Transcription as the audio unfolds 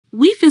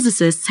We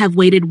physicists have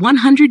waited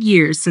 100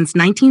 years since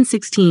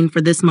 1916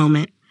 for this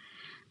moment.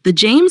 The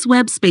James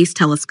Webb Space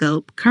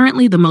Telescope,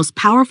 currently the most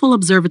powerful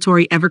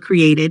observatory ever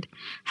created,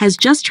 has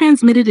just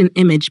transmitted an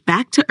image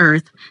back to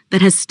Earth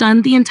that has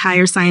stunned the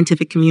entire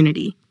scientific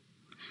community.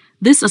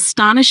 This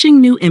astonishing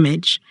new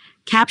image,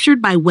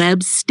 captured by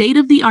Webb's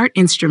state-of-the-art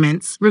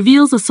instruments,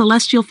 reveals a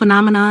celestial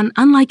phenomenon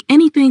unlike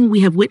anything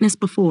we have witnessed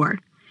before,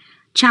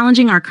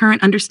 challenging our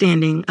current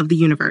understanding of the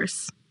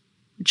universe.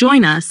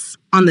 Join us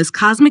on this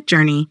cosmic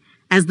journey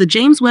as the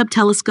James Webb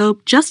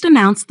Telescope just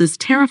announced this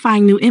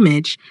terrifying new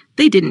image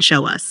they didn't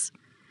show us.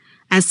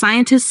 As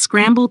scientists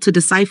scramble to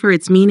decipher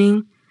its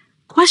meaning,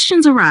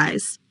 questions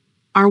arise.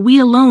 Are we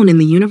alone in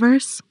the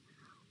universe?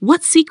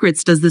 What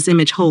secrets does this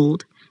image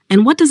hold,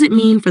 and what does it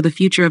mean for the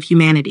future of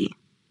humanity?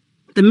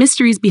 The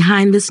mysteries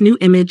behind this new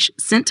image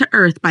sent to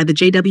Earth by the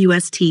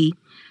JWST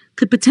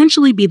could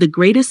potentially be the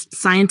greatest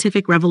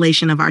scientific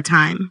revelation of our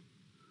time.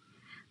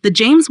 The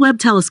James Webb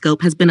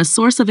Telescope has been a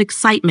source of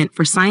excitement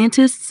for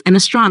scientists and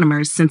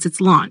astronomers since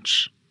its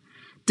launch.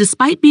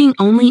 Despite being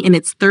only in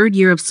its third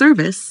year of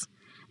service,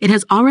 it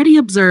has already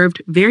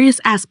observed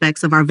various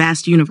aspects of our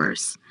vast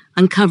universe,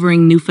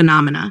 uncovering new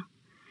phenomena.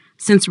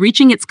 Since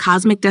reaching its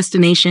cosmic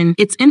destination,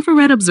 its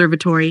infrared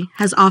observatory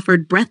has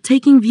offered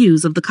breathtaking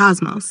views of the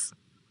cosmos.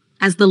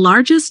 As the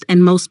largest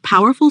and most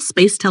powerful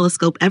space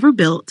telescope ever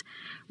built,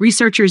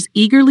 researchers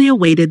eagerly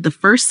awaited the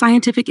first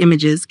scientific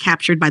images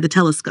captured by the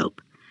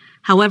telescope.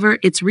 However,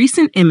 its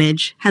recent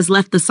image has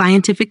left the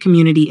scientific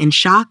community in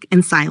shock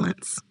and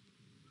silence.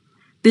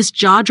 This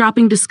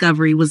jaw-dropping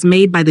discovery was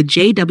made by the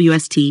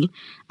JWST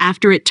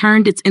after it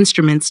turned its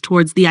instruments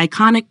towards the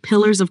iconic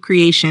Pillars of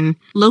Creation,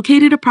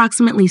 located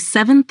approximately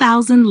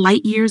 7,000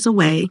 light-years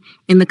away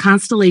in the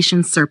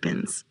constellation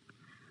Serpens.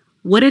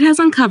 What it has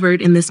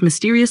uncovered in this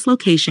mysterious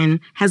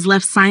location has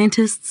left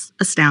scientists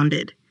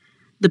astounded.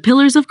 The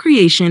Pillars of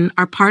Creation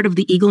are part of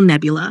the Eagle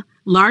Nebula,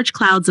 large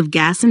clouds of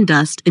gas and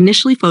dust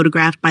initially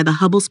photographed by the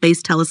Hubble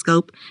Space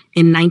Telescope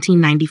in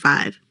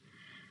 1995.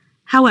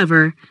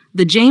 However,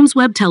 the James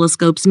Webb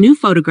Telescope's new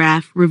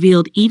photograph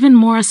revealed even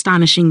more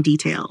astonishing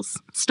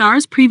details.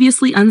 Stars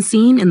previously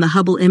unseen in the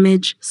Hubble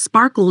image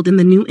sparkled in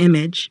the new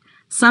image,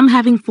 some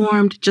having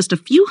formed just a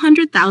few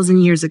 100,000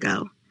 years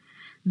ago.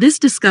 This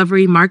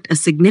discovery marked a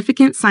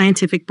significant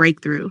scientific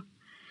breakthrough.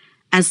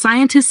 As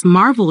scientists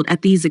marveled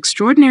at these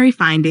extraordinary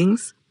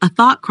findings, a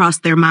thought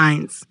crossed their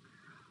minds.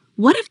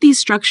 What if these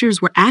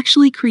structures were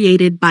actually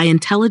created by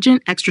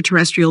intelligent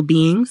extraterrestrial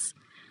beings?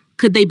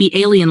 Could they be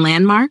alien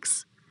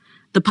landmarks?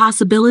 The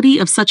possibility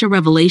of such a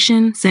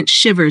revelation sent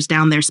shivers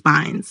down their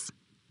spines.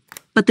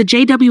 But the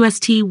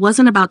JWST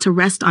wasn't about to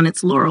rest on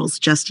its laurels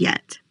just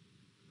yet.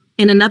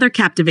 In another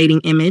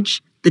captivating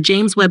image, the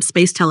James Webb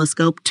Space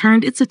Telescope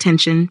turned its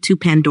attention to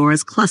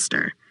Pandora's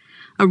Cluster,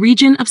 a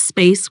region of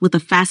space with a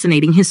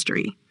fascinating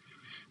history.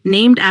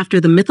 Named after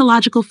the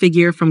mythological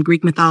figure from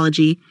Greek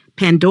mythology,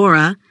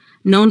 Pandora,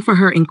 known for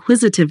her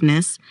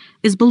inquisitiveness,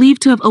 is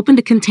believed to have opened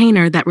a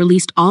container that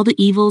released all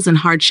the evils and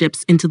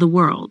hardships into the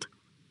world.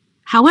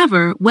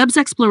 However, Webb's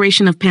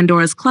exploration of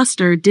Pandora's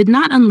cluster did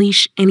not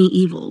unleash any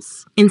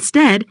evils.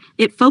 Instead,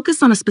 it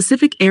focused on a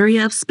specific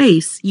area of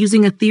space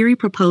using a theory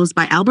proposed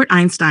by Albert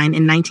Einstein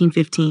in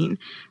 1915,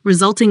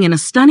 resulting in a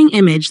stunning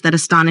image that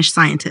astonished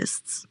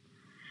scientists.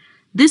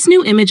 This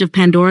new image of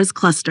Pandora's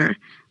cluster,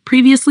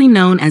 previously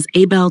known as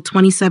Abell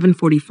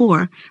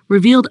 2744,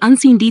 revealed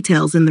unseen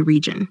details in the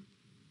region.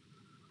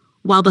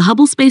 While the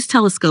Hubble Space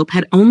Telescope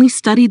had only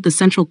studied the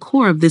central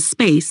core of this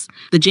space,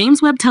 the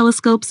James Webb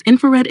Telescope's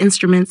infrared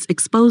instruments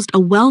exposed a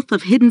wealth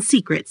of hidden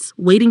secrets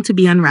waiting to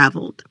be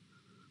unraveled.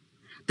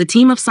 The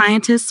team of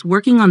scientists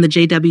working on the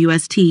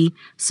JWST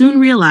soon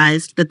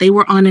realized that they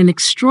were on an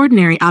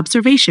extraordinary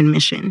observation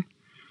mission.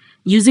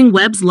 Using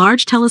Webb's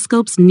large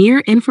telescope's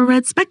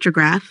near-infrared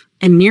spectrograph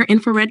and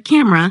near-infrared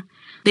camera,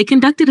 they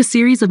conducted a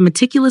series of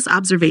meticulous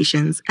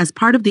observations as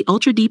part of the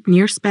ultra-deep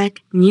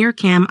near-spec,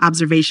 near-cam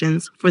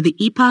observations for the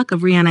Epoch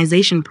of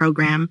Reionization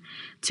program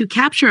to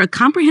capture a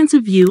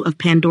comprehensive view of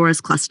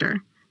Pandora's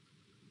cluster.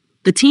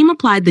 The team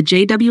applied the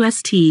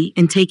JWST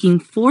in taking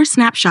 4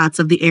 snapshots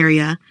of the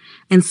area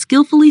and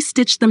skillfully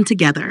stitched them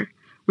together,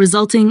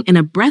 resulting in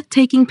a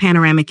breathtaking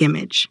panoramic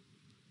image.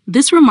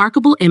 This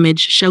remarkable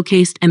image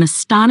showcased an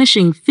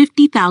astonishing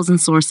 50,000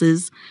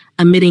 sources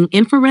emitting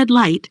infrared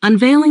light,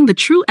 unveiling the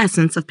true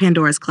essence of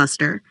Pandora's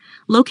cluster,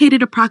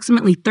 located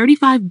approximately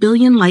 35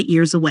 billion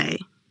light-years away.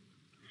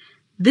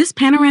 This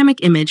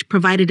panoramic image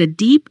provided a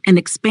deep and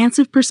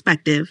expansive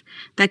perspective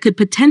that could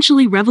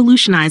potentially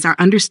revolutionize our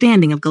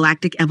understanding of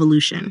galactic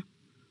evolution.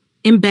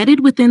 Embedded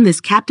within this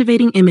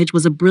captivating image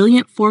was a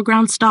brilliant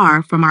foreground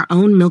star from our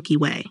own Milky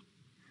Way.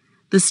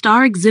 The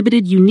star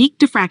exhibited unique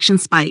diffraction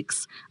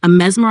spikes, a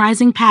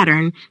mesmerizing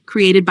pattern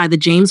created by the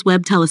James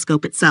Webb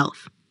Telescope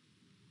itself.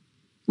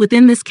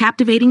 Within this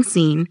captivating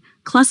scene,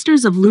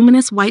 clusters of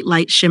luminous white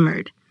light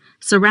shimmered,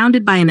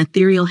 surrounded by an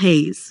ethereal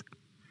haze.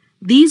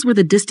 These were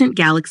the distant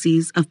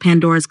galaxies of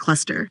Pandora's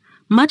cluster,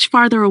 much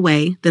farther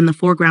away than the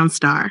foreground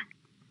star.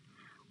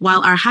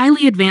 While our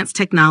highly advanced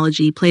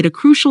technology played a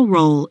crucial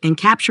role in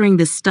capturing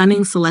this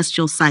stunning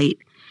celestial sight,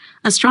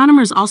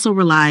 astronomers also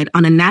relied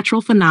on a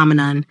natural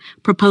phenomenon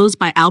proposed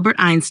by Albert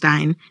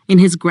Einstein in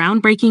his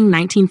groundbreaking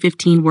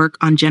 1915 work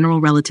on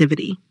general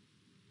relativity.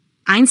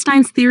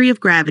 Einstein's theory of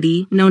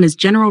gravity, known as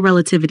general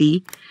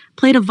relativity,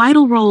 played a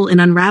vital role in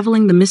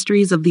unraveling the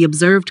mysteries of the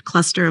observed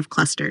cluster of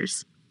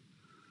clusters.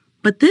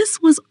 But this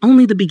was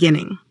only the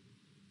beginning.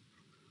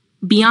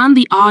 Beyond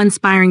the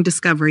awe-inspiring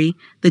discovery,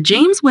 the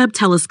James Webb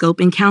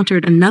Telescope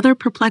encountered another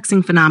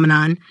perplexing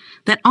phenomenon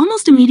that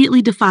almost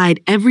immediately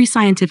defied every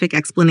scientific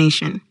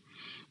explanation.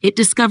 It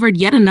discovered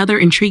yet another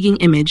intriguing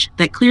image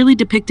that clearly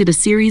depicted a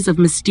series of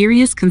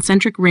mysterious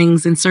concentric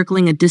rings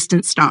encircling a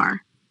distant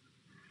star.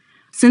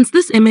 Since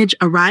this image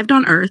arrived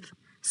on Earth,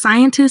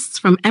 scientists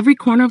from every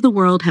corner of the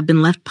world have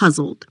been left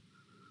puzzled.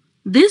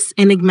 This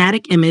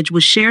enigmatic image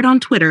was shared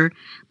on Twitter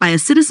by a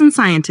citizen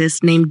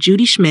scientist named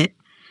Judy Schmidt,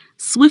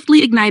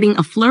 swiftly igniting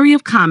a flurry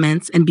of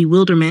comments and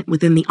bewilderment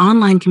within the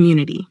online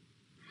community.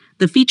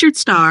 The featured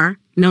star,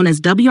 known as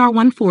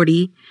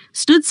WR140,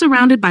 stood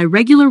surrounded by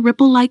regular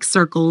ripple-like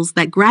circles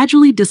that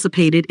gradually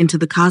dissipated into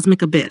the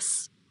cosmic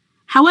abyss.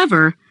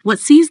 However, what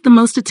seized the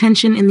most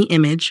attention in the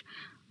image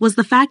was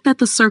the fact that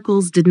the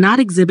circles did not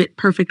exhibit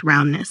perfect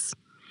roundness.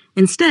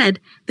 Instead,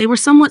 they were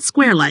somewhat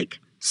square-like,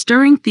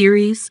 stirring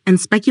theories and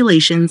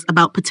speculations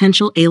about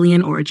potential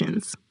alien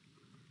origins.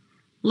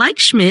 Like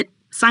Schmidt,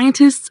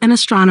 scientists and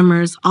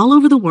astronomers all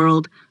over the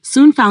world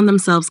soon found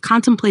themselves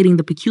contemplating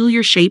the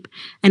peculiar shape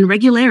and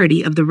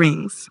regularity of the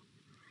rings.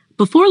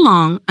 Before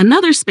long,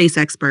 another space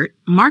expert,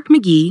 Mark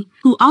McGee,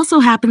 who also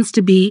happens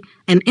to be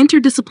an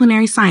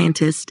interdisciplinary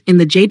scientist in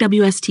the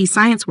JWST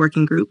Science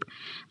Working Group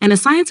and a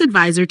science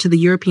advisor to the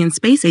European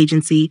Space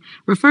Agency,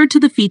 referred to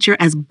the feature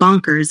as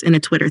bonkers in a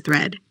Twitter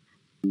thread.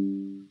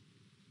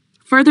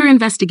 Further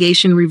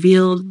investigation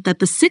revealed that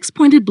the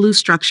six-pointed blue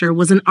structure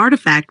was an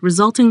artifact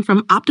resulting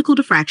from optical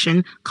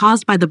diffraction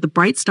caused by the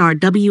bright star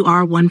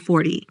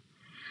WR140.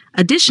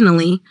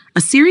 Additionally,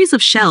 a series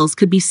of shells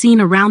could be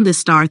seen around this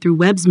star through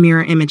Webb's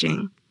mirror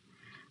imaging.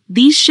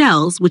 These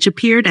shells, which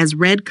appeared as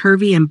red,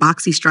 curvy, and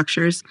boxy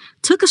structures,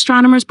 took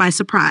astronomers by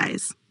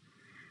surprise.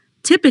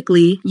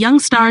 Typically, young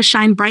stars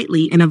shine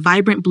brightly in a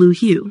vibrant blue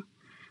hue.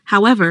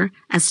 However,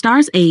 as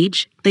stars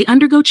age, they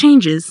undergo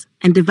changes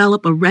and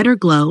develop a redder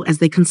glow as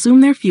they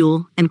consume their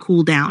fuel and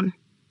cool down.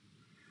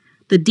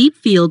 The deep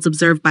fields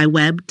observed by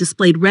Webb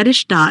displayed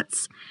reddish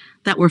dots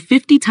that were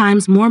 50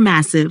 times more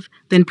massive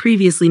than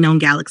previously known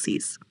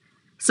galaxies.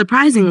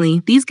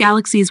 Surprisingly, these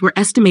galaxies were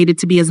estimated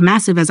to be as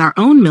massive as our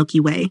own Milky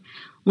Way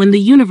when the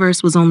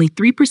universe was only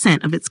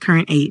 3% of its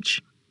current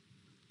age.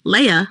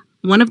 Leia,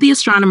 one of the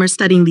astronomers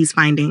studying these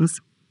findings,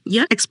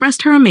 yet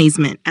expressed her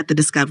amazement at the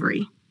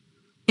discovery.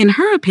 In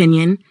her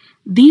opinion,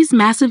 these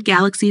massive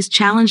galaxies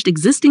challenged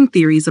existing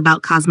theories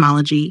about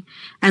cosmology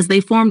as they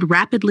formed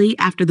rapidly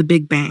after the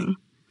Big Bang.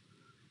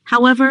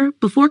 However,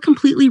 before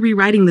completely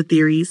rewriting the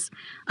theories,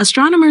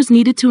 astronomers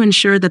needed to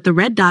ensure that the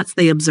red dots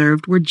they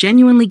observed were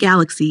genuinely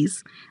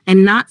galaxies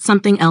and not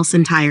something else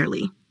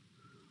entirely.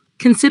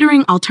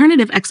 Considering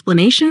alternative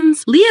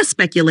explanations, Leah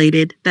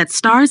speculated that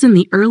stars in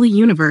the early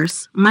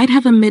universe might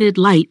have emitted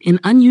light in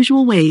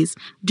unusual ways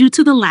due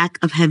to the lack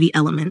of heavy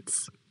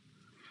elements.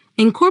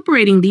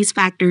 Incorporating these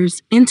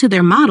factors into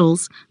their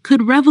models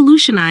could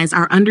revolutionize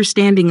our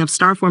understanding of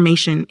star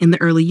formation in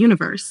the early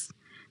universe.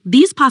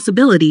 These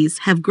possibilities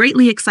have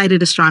greatly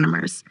excited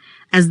astronomers,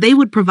 as they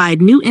would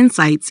provide new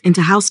insights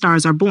into how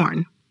stars are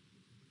born.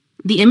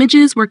 The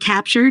images were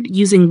captured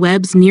using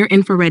Webb's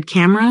near-infrared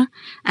camera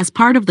as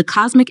part of the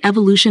Cosmic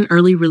Evolution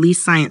Early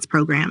Release Science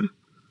program.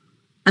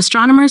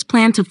 Astronomers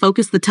plan to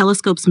focus the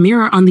telescope's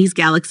mirror on these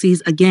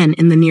galaxies again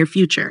in the near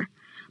future,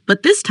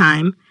 but this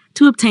time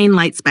to obtain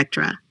light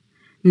spectra.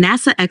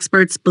 NASA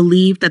experts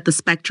believe that the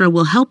spectra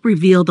will help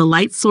reveal the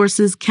light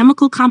source's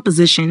chemical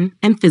composition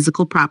and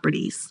physical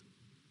properties.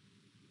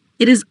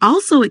 It is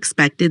also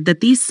expected that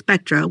these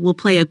spectra will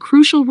play a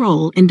crucial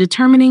role in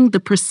determining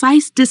the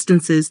precise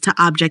distances to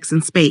objects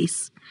in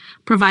space,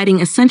 providing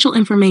essential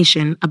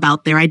information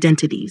about their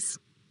identities.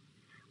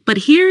 But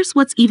here's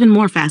what's even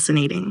more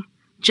fascinating.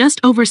 Just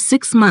over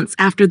 6 months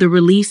after the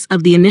release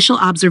of the initial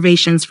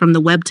observations from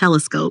the Webb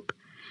telescope,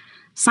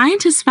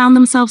 scientists found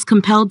themselves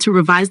compelled to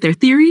revise their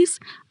theories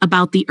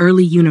about the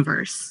early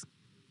universe.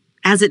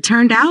 As it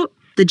turned out,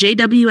 the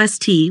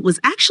JWST was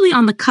actually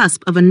on the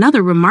cusp of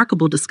another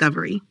remarkable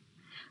discovery.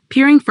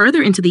 Peering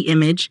further into the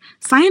image,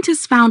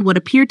 scientists found what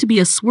appeared to be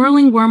a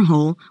swirling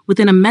wormhole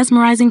within a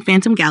mesmerizing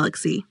phantom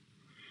galaxy.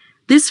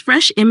 This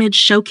fresh image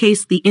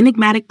showcased the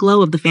enigmatic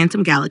glow of the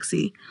phantom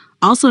galaxy,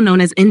 also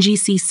known as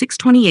NGC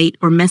 628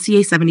 or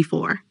Messier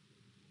 74.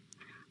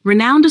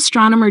 Renowned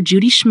astronomer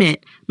Judy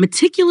Schmidt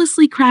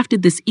meticulously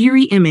crafted this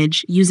eerie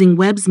image using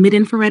Webb's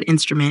mid-infrared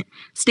instrument,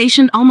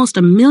 stationed almost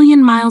 1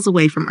 million miles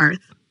away from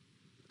Earth.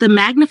 The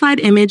magnified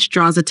image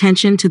draws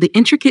attention to the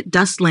intricate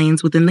dust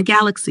lanes within the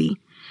galaxy,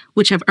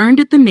 which have earned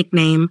it the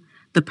nickname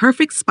the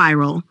perfect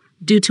spiral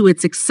due to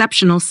its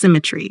exceptional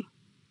symmetry.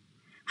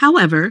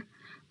 However,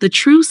 The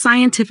true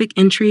scientific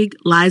intrigue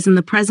lies in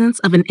the presence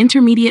of an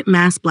intermediate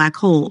mass black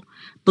hole,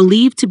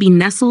 believed to be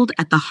nestled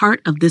at the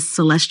heart of this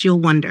celestial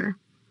wonder.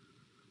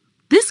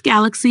 This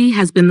galaxy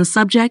has been the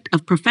subject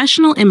of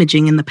professional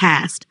imaging in the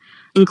past,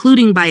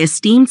 including by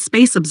esteemed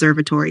space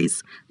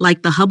observatories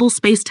like the Hubble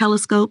Space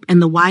Telescope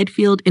and the Wide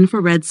Field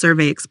Infrared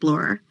Survey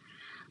Explorer.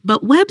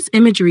 But Webb's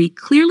imagery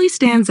clearly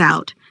stands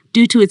out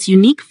due to its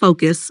unique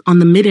focus on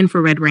the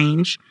mid-infrared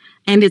range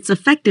and its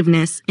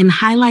effectiveness in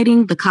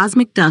highlighting the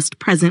cosmic dust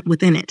present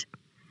within it.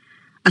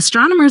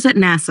 Astronomers at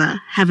NASA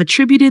have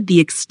attributed the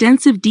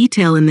extensive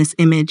detail in this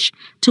image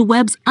to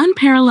Webb's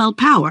unparalleled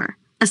power,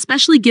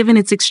 especially given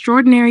its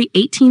extraordinary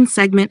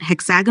 18-segment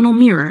hexagonal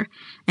mirror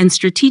and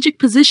strategic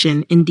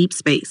position in deep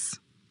space.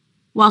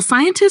 While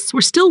scientists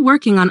were still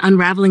working on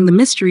unraveling the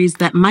mysteries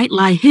that might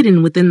lie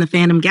hidden within the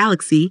Phantom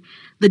Galaxy,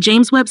 the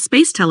James Webb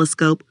Space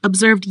Telescope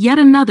observed yet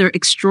another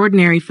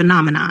extraordinary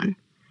phenomenon.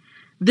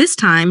 This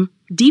time,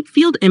 deep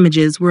field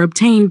images were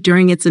obtained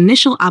during its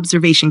initial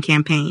observation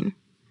campaign.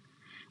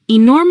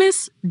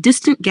 Enormous,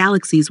 distant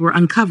galaxies were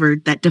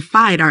uncovered that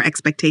defied our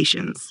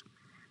expectations.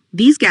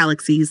 These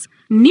galaxies,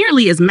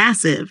 nearly as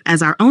massive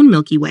as our own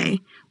Milky Way,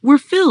 were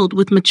filled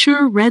with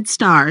mature red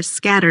stars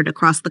scattered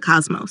across the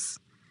cosmos.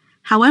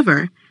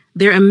 However,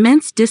 their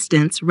immense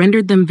distance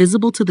rendered them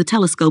visible to the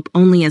telescope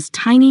only as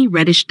tiny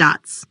reddish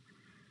dots.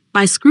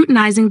 By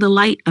scrutinizing the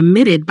light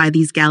emitted by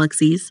these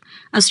galaxies,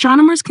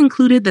 astronomers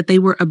concluded that they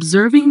were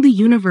observing the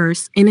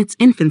universe in its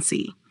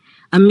infancy,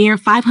 a mere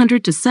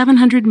 500 to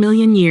 700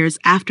 million years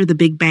after the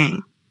Big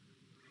Bang.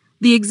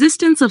 The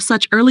existence of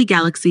such early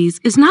galaxies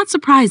is not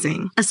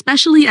surprising,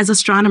 especially as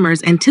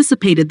astronomers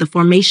anticipated the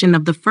formation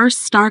of the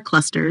first star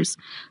clusters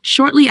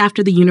shortly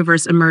after the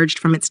universe emerged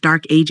from its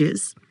dark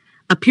ages,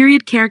 a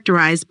period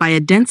characterized by a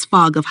dense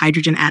fog of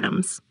hydrogen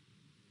atoms.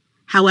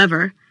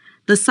 However,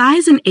 the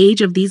size and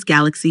age of these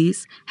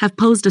galaxies have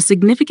posed a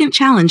significant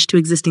challenge to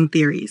existing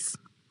theories.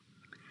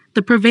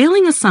 The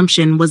prevailing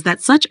assumption was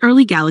that such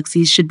early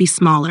galaxies should be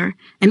smaller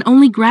and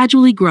only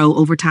gradually grow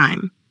over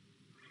time.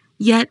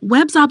 Yet,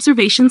 Webb's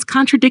observations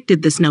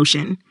contradicted this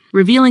notion,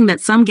 revealing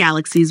that some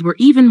galaxies were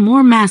even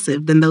more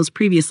massive than those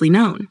previously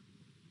known.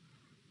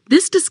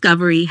 This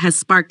discovery has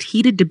sparked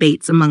heated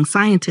debates among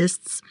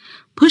scientists,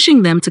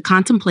 pushing them to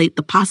contemplate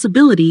the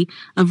possibility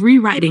of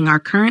rewriting our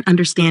current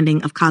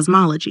understanding of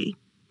cosmology.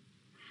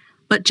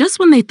 But just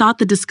when they thought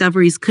the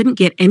discoveries couldn't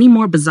get any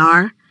more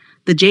bizarre,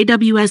 the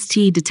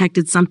JWST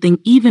detected something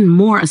even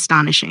more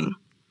astonishing: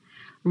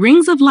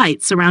 rings of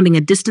light surrounding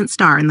a distant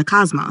star in the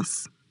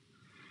cosmos.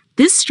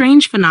 This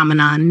strange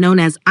phenomenon, known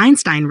as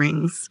Einstein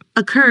rings,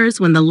 occurs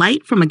when the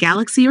light from a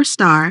galaxy or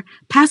star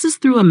passes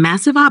through a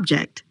massive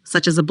object,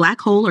 such as a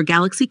black hole or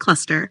galaxy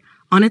cluster,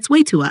 on its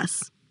way to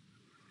us.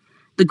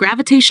 The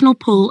gravitational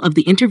pull of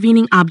the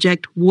intervening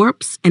object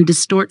warps and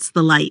distorts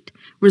the light,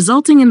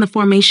 resulting in the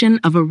formation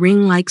of a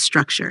ring-like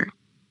structure.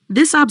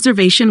 This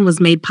observation was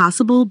made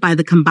possible by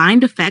the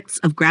combined effects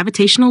of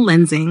gravitational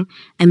lensing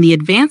and the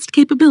advanced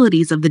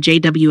capabilities of the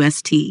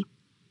JWST.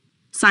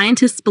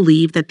 Scientists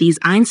believe that these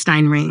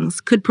Einstein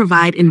rings could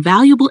provide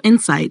invaluable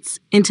insights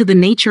into the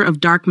nature of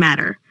dark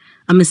matter,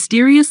 a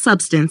mysterious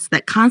substance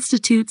that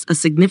constitutes a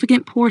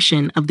significant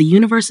portion of the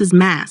universe's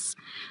mass,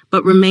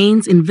 but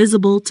remains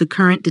invisible to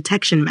current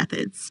detection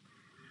methods.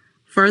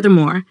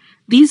 Furthermore,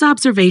 these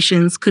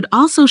observations could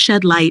also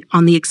shed light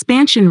on the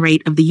expansion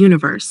rate of the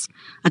universe,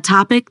 a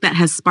topic that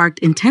has sparked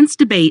intense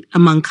debate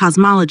among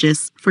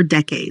cosmologists for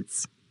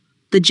decades.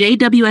 The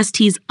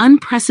JWST's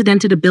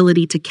unprecedented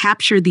ability to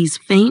capture these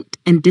faint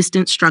and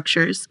distant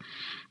structures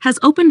has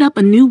opened up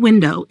a new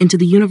window into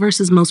the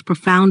universe's most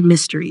profound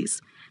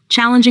mysteries,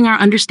 challenging our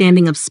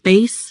understanding of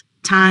space,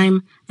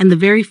 time, and the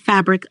very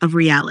fabric of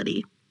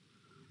reality.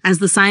 As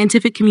the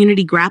scientific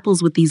community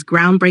grapples with these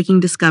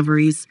groundbreaking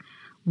discoveries,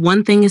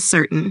 one thing is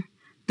certain: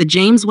 the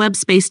James Webb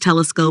Space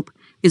Telescope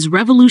is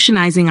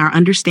revolutionizing our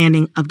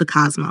understanding of the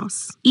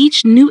cosmos.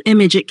 Each new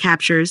image it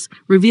captures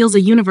reveals a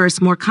universe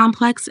more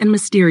complex and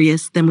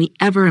mysterious than we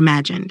ever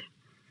imagined.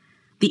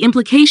 The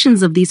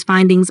implications of these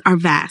findings are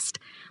vast,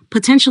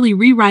 potentially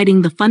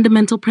rewriting the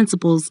fundamental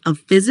principles of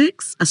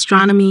physics,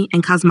 astronomy,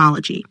 and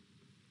cosmology.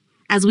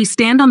 As we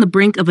stand on the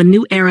brink of a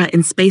new era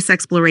in space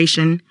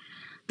exploration,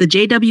 the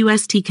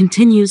JWST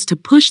continues to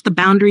push the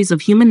boundaries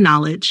of human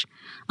knowledge,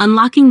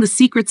 unlocking the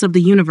secrets of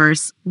the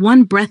universe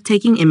one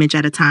breathtaking image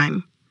at a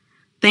time.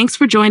 Thanks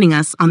for joining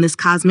us on this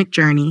cosmic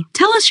journey.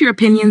 Tell us your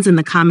opinions in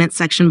the comment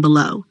section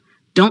below.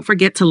 Don't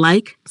forget to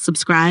like,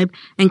 subscribe,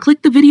 and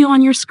click the video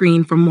on your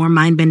screen for more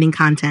mind-bending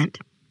content.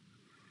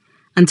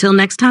 Until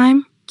next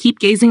time, keep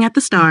gazing at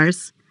the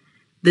stars.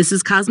 This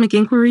is Cosmic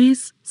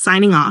Inquiries,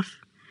 signing off.